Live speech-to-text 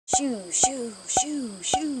shoes,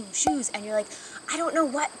 and you're like, I don't know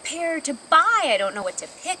what pair to buy, I don't know what to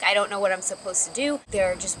pick, I don't know what I'm supposed to do.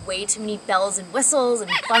 There are just way too many bells and whistles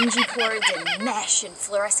and bungee cords and mesh and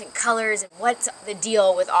fluorescent colors. What's the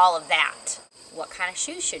deal with all of that? What kind of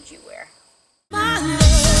shoes should you wear?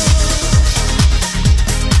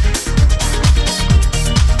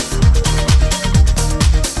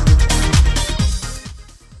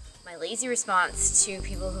 My lazy response to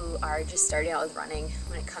people who are just starting out with running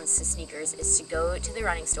when it comes to sneakers is to go to the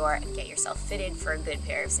running store and get yourself fitted for a good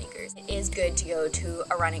pair of sneakers. It is good to go to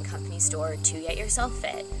a running company store to get yourself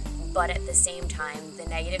fit, but at the same time, the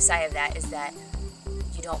negative side of that is that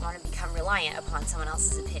you don't want to become reliant upon someone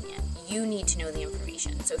else's opinion. You need to know the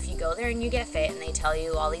information. So if you go there and you get fit and they tell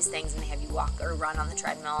you all these things and they have you walk or run on the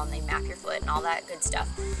treadmill and they map your foot and all that good stuff,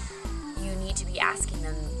 you need to be asking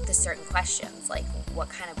them the certain questions, like what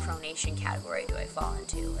kind of pronation category do I fall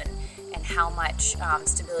into, and how much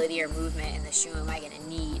stability or movement in the shoe am I going to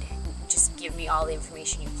need. Just give me all the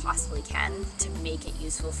information you possibly can to make it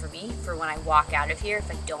useful for me for when I walk out of here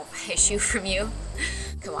if I don't buy a shoe from you.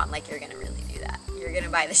 Come on, like you're going to really do that. You're going to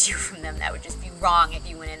buy the shoe from them. That would just be wrong if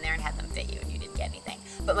you went in there and had them fit you and you didn't get anything.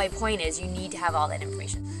 But my point is, you need to have all that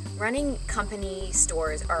information. Running company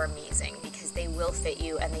stores are amazing because they will fit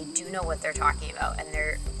you and they do know what they're talking about and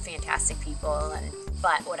they're fantastic people.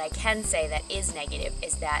 But what I can say that is negative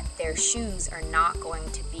is that their shoes are not going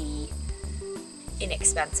to be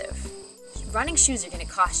inexpensive. Running shoes are going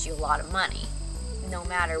to cost you a lot of money no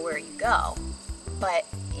matter where you go, but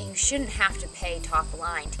you shouldn't have to pay top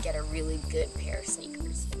line to get a really good pair of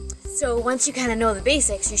sneakers. So once you kind of know the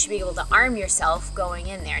basics, you should be able to arm yourself going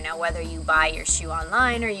in there. Now whether you buy your shoe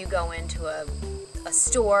online or you go into a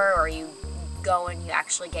store or you go and you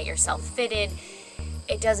actually get yourself fitted,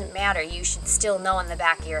 it doesn't matter. You should still know in the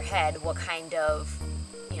back of your head what kind of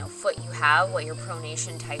foot you have, what your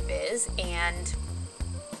pronation type is, and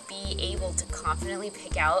be able to confidently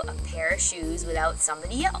pick out a pair of shoes without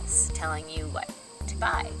somebody else telling you what to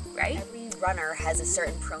buy, right? Every runner has a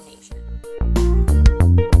certain pronation.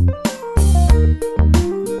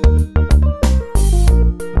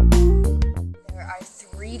 There are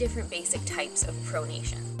 3 different basic types of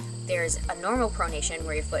pronation. There's a normal pronation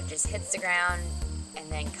where your foot just hits the ground and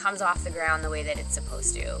then comes off the ground the way that it's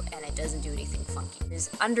supposed to, and it doesn't do anything funky. There's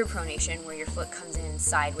underpronation where your foot comes in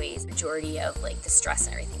sideways. Majority of like the stress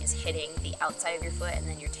and everything is hitting the outside of your foot and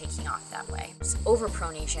then you're taking off that way. There's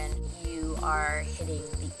overpronation, you are hitting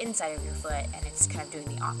the inside of your foot and it's kind of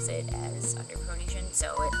doing the opposite as underpronation,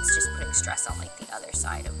 so it's just putting stress on like the other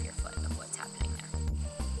side of your foot of what's happening there.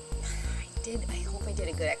 I hope I did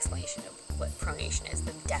a good explanation of what pronation is,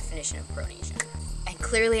 the definition of pronation. And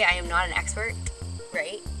clearly I am not an expert,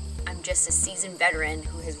 right? I'm just a seasoned veteran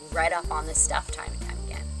who has read up on this stuff time and time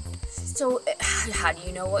again. So how do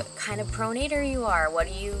you know what kind of pronator you are? What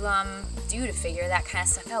do you do to figure that kind of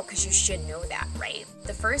stuff out? Because you should know that, right?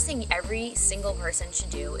 The first thing every single person should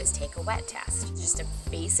do is take a wet test. It's just a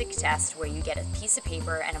basic test where you get a piece of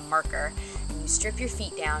paper and a marker and you strip your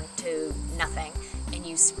feet down to nothing and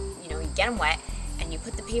you get them wet and you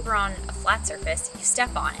put the paper on a flat surface, you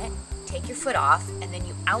step on it, take your foot off, and then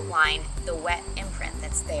you outline the wet imprint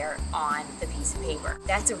that's there on the piece of paper.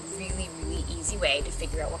 That's a really, really easy way to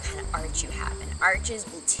figure out what kind of arch you have. And arches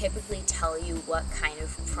will typically tell you what kind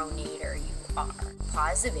of pronator you are.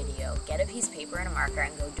 Pause the video, get a piece of paper and a marker,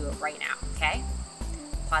 and go do it right now, okay?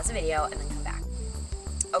 Pause the video and then come back.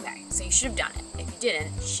 Okay, so you should have done it. If you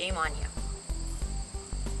didn't, shame on you.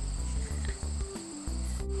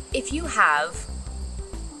 If you have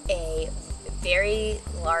a very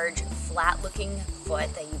large flat looking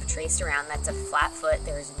foot that you've traced around, that's a flat foot,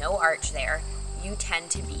 there's no arch there, you tend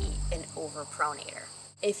to be an overpronator.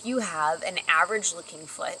 If you have an average looking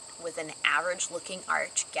foot with an average looking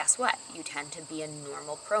arch, guess what? You tend to be a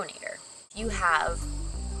normal pronator. If you have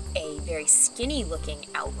a very skinny looking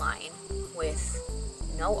outline with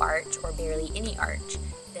no arch or barely any arch,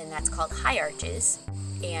 then that's called high arches,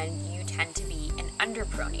 and you tend to be an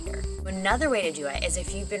underpronator. Another way to do it is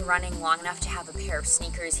if you've been running long enough to have a pair of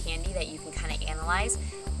sneakers handy that you can kind of analyze,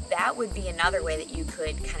 that would be another way that you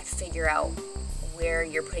could kind of figure out where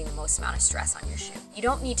you're putting the most amount of stress on your shoe. You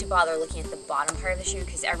don't need to bother looking at the bottom part of the shoe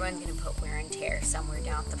because everyone's going to put wear and tear somewhere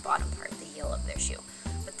down at the bottom part of the heel of their shoe.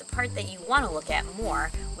 But the part that you want to look at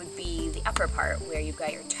more would be the upper part where you've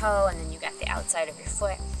got your toe and then you've got the outside of your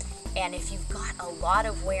foot. And if you've got a lot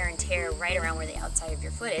of wear and tear right around where the outside of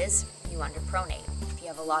your foot is, you underpronate. If you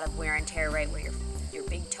have a lot of wear and tear right where your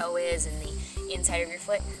big toe is and the inside of your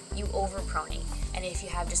foot, you overpronate. And if you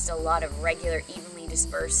have just a lot of regular, evenly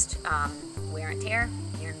dispersed wear and tear,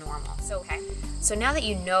 you're normal. So now that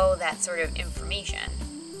you know that sort of information,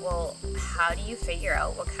 well, how do you figure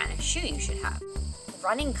out what kind of shoe you should have?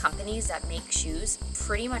 Running companies that make shoes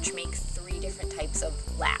pretty much make 3 different types of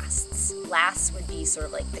lasts. Lasts would be sort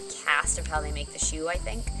of like the cast of how they make the shoe, I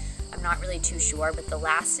think. I'm not really too sure, but the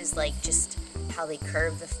last is like just how they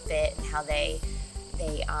curve the fit and how they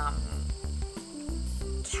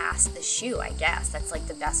cast the shoe, I guess. That's like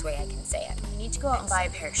the best way I can say it. You need to go out and buy a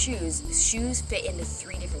pair of shoes. Shoes fit into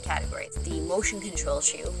 3 different categories. The motion control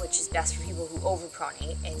shoe, which is best for people who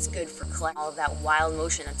overpronate. It's good for collecting all of that wild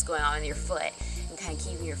motion that's going on with your foot and kind of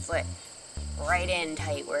keeping your foot right in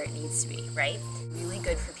tight where it needs to be, right? Really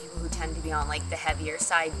good for people who tend to be on like the heavier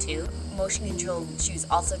side too. Motion control shoes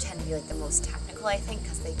also tend to be like the most technical, I think,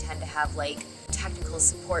 because they tend to have like technical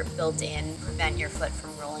support built in, prevent your foot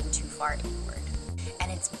from rolling too far inward.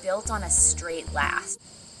 And it's built on a straight last.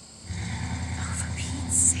 Oh, for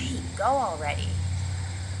Pete's sake, go already.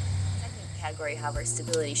 Second category, however,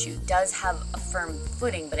 stability shoe does have a firm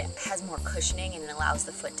footing, but it has more cushioning and it allows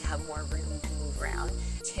the foot to have more room to move around.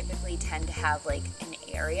 Typically tend to have like an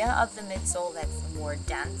area of the midsole that's more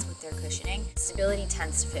dense with their cushioning. Stability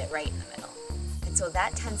tends to fit right in the middle. And so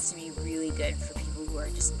that tends to be really good for people who are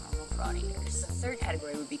just normal pronators. The third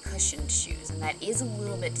category would be cushioned shoes, and that is a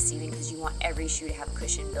little bit deceiving because you want every shoe to have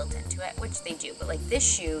cushion built into it, which they do, but like this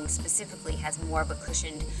shoe specifically has more of a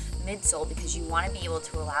cushioned midsole because you want to be able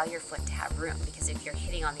to allow your foot to have room, because if you're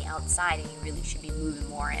hitting on the outside and you really should be moving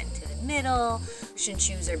more into the middle. Cushioned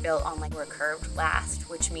shoes are built on like more curved last,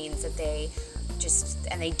 which means that they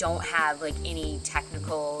don't have like any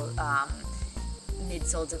technical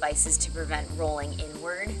midsole devices to prevent rolling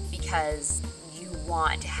inward, because you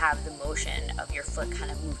want to have the motion of your foot kind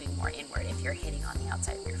of moving more inward if you're hitting on the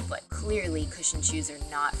outside of your foot. Clearly, cushioned shoes are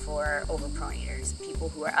not for overpronators. People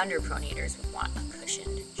who are underpronators would want a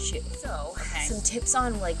cushioned shoe. So, some tips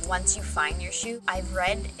on like once you find your shoe. I've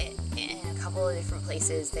read in a couple of different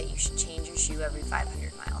places that you should change your shoe every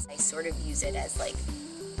 500 miles. I sort of use it as like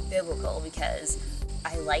biblical because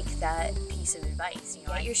I like that piece of advice. You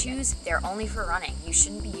know, get your shoes, they're only for running. You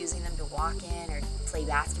shouldn't be using them to walk in or play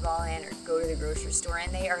basketball in or go to the grocery store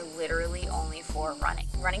in. They are literally only for running.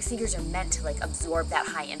 Running sneakers are meant to like absorb that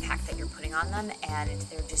high impact that you're putting on them, and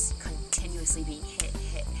they're just continuously being hit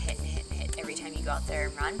every time you go out there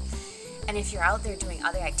and run. And if you're out there doing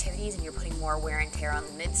other activities and you're putting more wear and tear on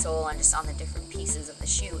the midsole and just on the different pieces of the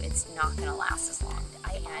shoe, it's not gonna last as long.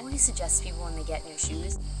 I always suggest people when they get new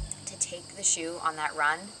shoes to take the shoe on that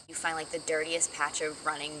run. You find like the dirtiest patch of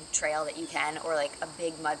running trail that you can, or like a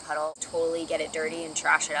big mud puddle, totally get it dirty and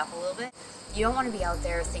trash it up a little bit. You don't want to be out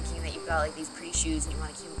there thinking that you've got like these pretty shoes and you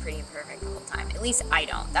want to keep them pretty and perfect the whole time. At least I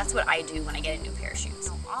don't. That's what I do when I get a new pair of shoes.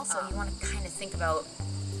 Also, you want to kind of think about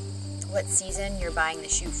what season you're buying the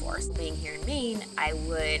shoe for. So being here in Maine, I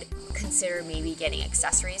would consider maybe getting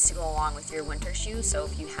accessories to go along with your winter shoe. So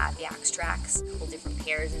if you have the Axe tracks, couple different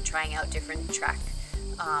pairs, and trying out different track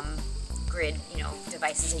grid,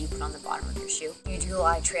 devices that you put on the bottom of your shoe. You do a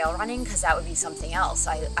lot of trail running, because that would be something else.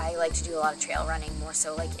 I like to do a lot of trail running more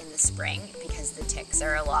so like in the spring, because the ticks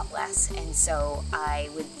are a lot less, and so I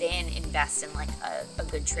would then invest in like a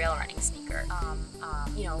good trail running sneaker.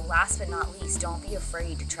 Last but not least, don't be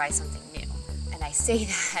afraid to try something new. And I say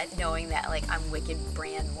that knowing that like I'm wicked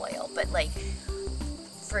brand loyal, but like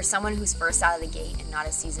for someone who's first out of the gate and not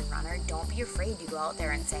a seasoned runner, don't be afraid to go out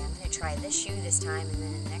there and say, I'm going to try this shoe this time, and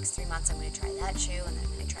then in the next 3 months I'm going to try that shoe, and then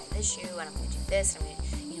I'm going to try this shoe, and I'm going to do this, and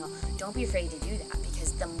don't be afraid to do that,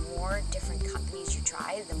 because the more different companies you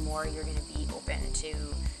try, the more you're going to be open to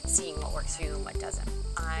seeing what works for you and what doesn't.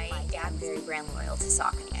 I am very brand loyal to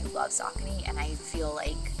Saucony. I love Saucony, and I feel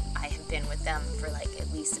like I have been with them for like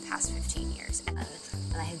at least the past 15 years, and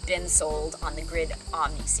I have been sold on the Grid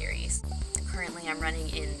Omni series. Currently I'm running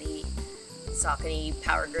in the Saucony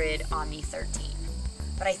Power Grid Omni 13,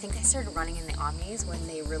 but I think I started running in the Omnis when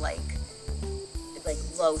they were like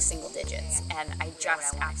low single digits, and I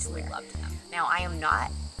just absolutely loved them. Now, I am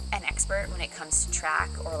not an expert when it comes to track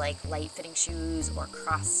or like light fitting shoes or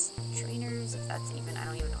cross trainers, if that's even, I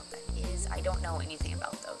don't even know what that is. I don't know anything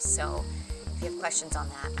about those, so if you have questions on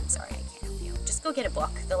that, I'm sorry, I can't help you. Just go get a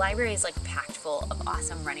book. The library is like packed full of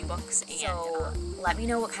awesome running books, and so let me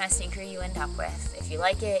know what kind of sneaker you end up with. If you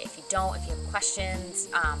like it, if you don't, if you have questions,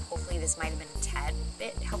 hopefully this might have been a tad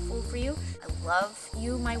bit helpful for you. I love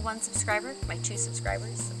you, my 1 subscriber, my 2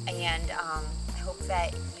 subscribers, and I hope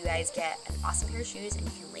that you guys get an awesome pair of shoes and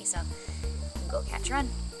you can lace up and go catch a run.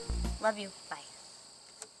 Love you. Bye.